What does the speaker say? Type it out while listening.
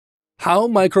How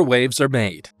microwaves are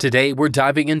made. Today, we're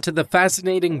diving into the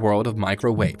fascinating world of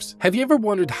microwaves. Have you ever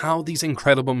wondered how these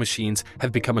incredible machines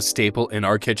have become a staple in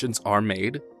our kitchens are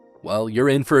made? Well, you're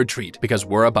in for a treat because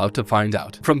we're about to find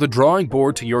out. From the drawing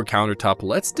board to your countertop,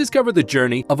 let's discover the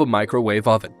journey of a microwave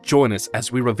oven. Join us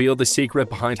as we reveal the secret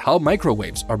behind how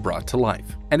microwaves are brought to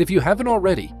life. And if you haven't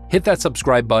already, hit that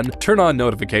subscribe button, turn on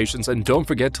notifications, and don't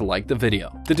forget to like the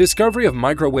video. The discovery of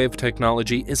microwave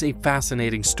technology is a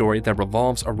fascinating story that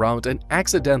revolves around an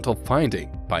accidental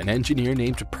finding by an engineer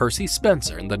named Percy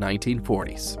Spencer in the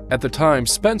 1940s. At the time,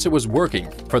 Spencer was working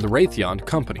for the Raytheon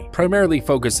Company, primarily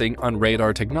focusing on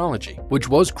radar technology, which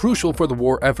was crucial for the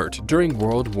war effort during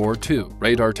World War II.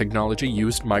 Radar technology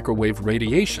used microwave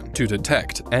radiation to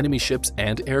detect enemy ships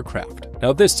and aircraft.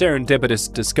 Now, this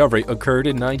serendipitous discovery occurred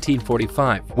in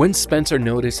 1945 when Spencer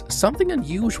noticed something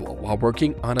unusual while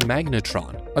working on a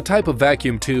magnetron, a type of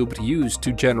vacuum tube used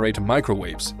to generate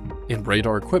microwaves in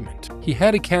radar equipment. He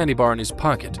had a candy bar in his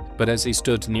pocket, but as he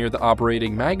stood near the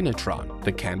operating magnetron,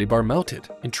 the candy bar melted.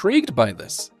 Intrigued by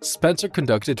this, Spencer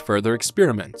conducted further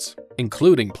experiments,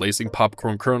 including placing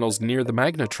popcorn kernels near the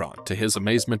magnetron. To his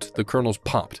amazement, the kernels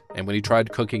popped, and when he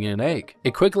tried cooking an egg,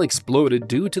 it quickly exploded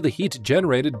due to the heat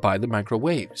generated by the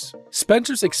microwaves.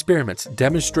 Spencer's experiments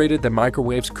demonstrated that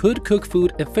microwaves could cook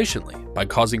food efficiently by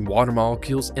causing water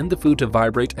molecules in the food to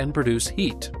vibrate and produce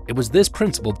heat. It was this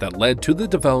principle that led to the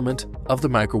development of the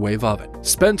microwave oven.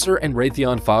 Spencer and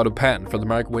Raytheon filed a patent for the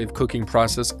microwave cooking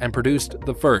process and produced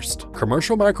the first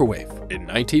commercial microwave in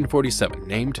 1947,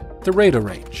 named the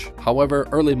Radarange. However,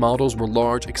 early models were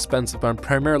large, expensive, and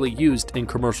primarily used in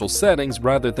commercial settings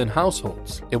rather than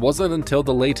households. It wasn't until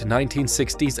the late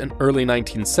 1960s and early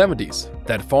 1970s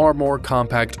that far more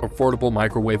compact, affordable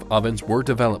microwave ovens were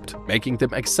developed, making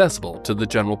them accessible to the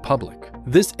general public.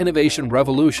 This innovation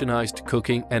revolutionized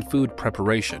cooking and food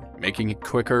preparation, making it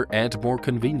quicker and more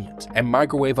convenient, and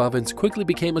microwave ovens quickly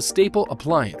became a staple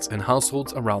appliance in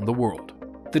households around the world.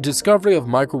 The discovery of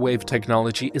microwave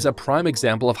technology is a prime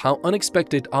example of how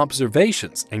unexpected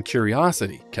observations and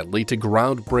curiosity can lead to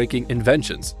groundbreaking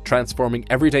inventions, transforming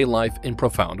everyday life in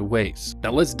profound ways.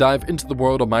 Now let's dive into the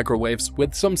world of microwaves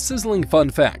with some sizzling fun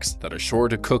facts that are sure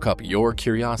to cook up your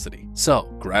curiosity.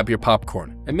 So grab your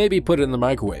popcorn and maybe put it in the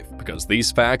microwave because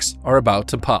these facts are about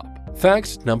to pop.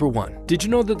 Fact number 1. Did you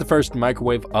know that the first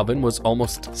microwave oven was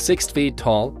almost 6 feet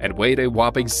tall and weighed a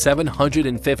whopping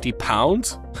 750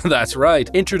 pounds? That's right,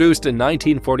 introduced in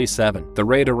 1947, the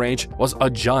Radarange was a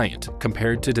giant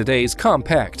compared to today's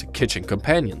compact kitchen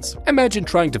companions. Imagine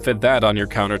trying to fit that on your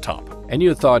countertop, and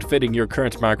you thought fitting your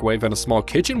current microwave in a small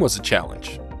kitchen was a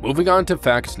challenge. Moving on to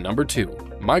fact number 2.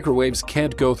 Microwaves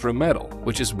can't go through metal,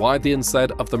 which is why the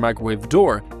inside of the microwave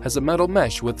door has a metal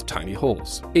mesh with tiny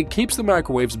holes. It keeps the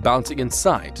microwaves bouncing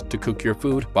inside to cook your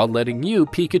food while letting you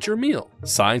peek at your meal.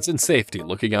 Science and safety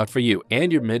looking out for you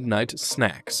and your midnight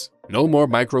snacks. No more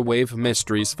microwave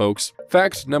mysteries, folks.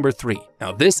 Fact number 3.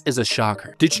 Now this is a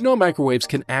shocker. Did you know microwaves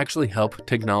can actually help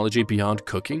technology beyond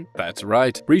cooking? That's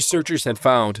right. Researchers had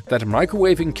found that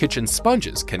microwaving kitchen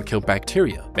sponges can kill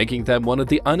bacteria, making them one of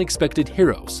the unexpected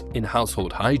heroes in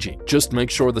household hygiene. Just make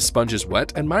sure the sponge is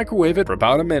wet and microwave it for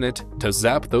about a minute to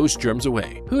zap those germs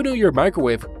away. Who knew your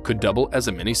microwave could double as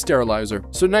a mini sterilizer?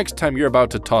 So next time you're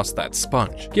about to toss that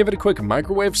sponge, give it a quick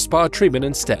microwave spa treatment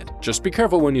instead. Just be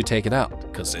careful when you take it out,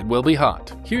 because it will be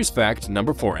hot. Here's fact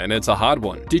number 4, and it's a hot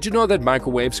one. Did you know that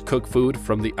microwaves cook food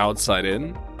from the outside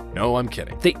in? No, I'm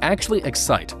kidding. They actually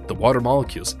excite the water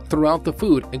molecules throughout the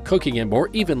food and cooking it more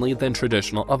evenly than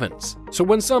traditional ovens. So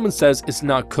when someone says it's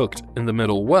not cooked in the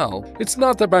middle well, it's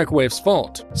not the microwave's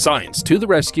fault. Science to the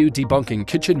rescue, debunking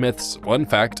kitchen myths one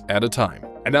fact at a time.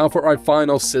 And now for our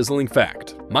final sizzling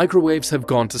fact. Microwaves have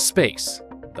gone to space.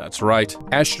 That's right.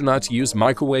 Astronauts use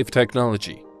microwave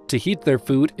technology to heat their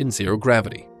food in zero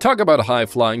gravity. Talk about a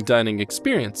high-flying dining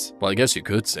experience. Well, I guess you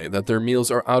could say that their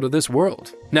meals are out of this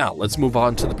world. Now, let's move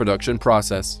on to the production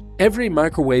process. Every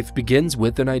microwave begins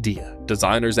with an idea.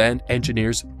 Designers and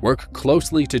engineers work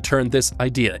closely to turn this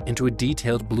idea into a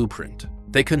detailed blueprint.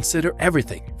 They consider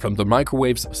everything from the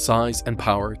microwave's size and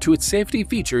power to its safety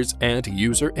features and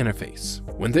user interface.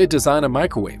 When they design a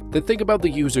microwave, they think about the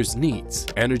user's needs,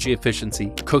 energy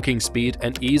efficiency, cooking speed,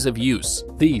 and ease of use.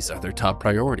 These are their top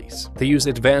priorities. They use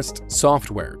advanced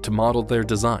software to model their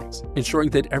designs, ensuring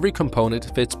that every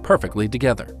component fits perfectly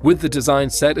together. With the design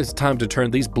set, it's time to turn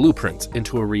these blueprints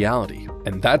into a reality.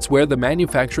 And that's where the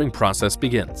manufacturing process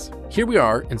begins. Here we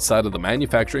are inside of the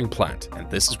manufacturing plant,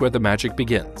 and this is where the magic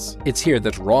begins. It's here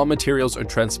that raw materials are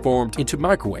transformed into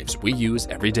microwaves we use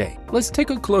every day. Let's take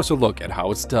a closer look at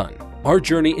how it's done. Our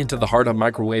journey into the heart of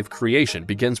microwave creation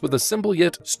begins with a simple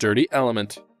yet sturdy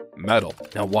element: Metal.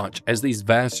 Now watch as these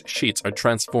vast sheets are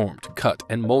transformed, cut,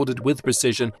 and molded with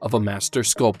precision of a master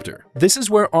sculptor. This is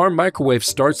where our microwave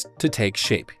starts to take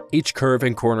shape, each curve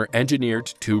and corner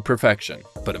engineered to perfection.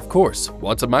 But of course,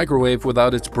 what's a microwave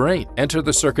without its brain? Enter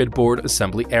the circuit board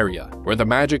assembly area, where the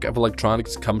magic of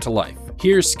electronics come to life.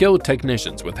 Here, skilled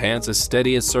technicians with hands as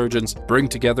steady as surgeons bring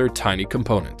together tiny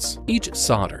components. Each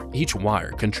solder, each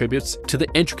wire contributes to the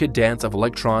intricate dance of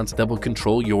electrons that will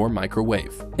control your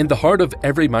microwave. In the heart of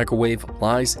every microwave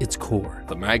lies its core,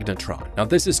 the magnetron. Now,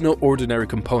 this is no ordinary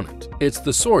component. It's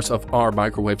the source of our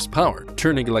microwave's power,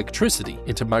 turning electricity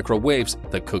into microwaves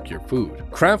that cook your food.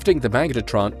 Crafting the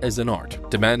magnetron is an art,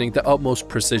 demanding the utmost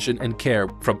precision and care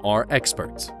from our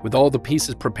experts. With all the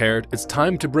pieces prepared, it's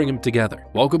time to bring them together.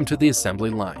 Welcome to the assembly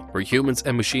line, where humans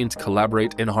and machines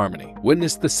collaborate in harmony.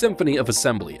 Witness the symphony of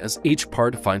assembly as each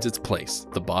part finds its place: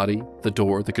 the body, the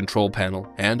door, the control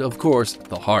panel, and of course,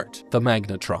 the heart, the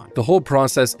magnetron. The whole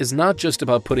process is not just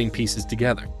about putting pieces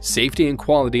together. Safety and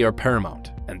quality are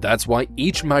paramount, and that's why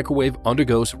each microwave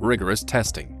undergoes rigorous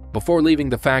testing. Before leaving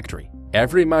the factory,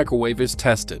 every microwave is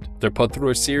tested. They're put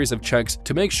through a series of checks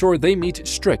to make sure they meet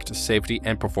strict safety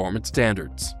and performance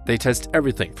standards. They test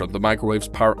everything from the microwave's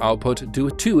power output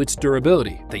to its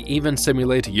durability. They even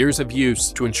simulate years of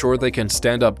use to ensure they can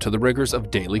stand up to the rigors of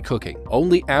daily cooking.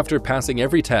 Only after passing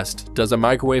every test does a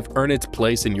microwave earn its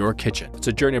place in your kitchen. It's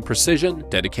a journey of precision,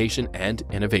 dedication, and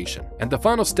innovation. And the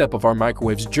final step of our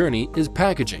microwave's journey is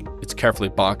packaging. It's carefully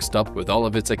boxed up with all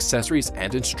of its accessories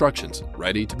and instructions,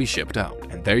 ready to be shipped out.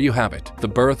 And there you have it. The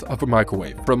birth of a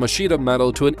microwave, from a sheet of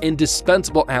metal to an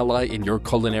indispensable ally in your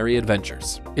culinary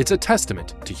adventures. It's a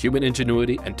testament to human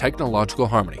ingenuity and technological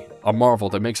harmony, a marvel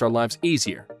that makes our lives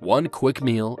easier, one quick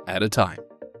meal at a time.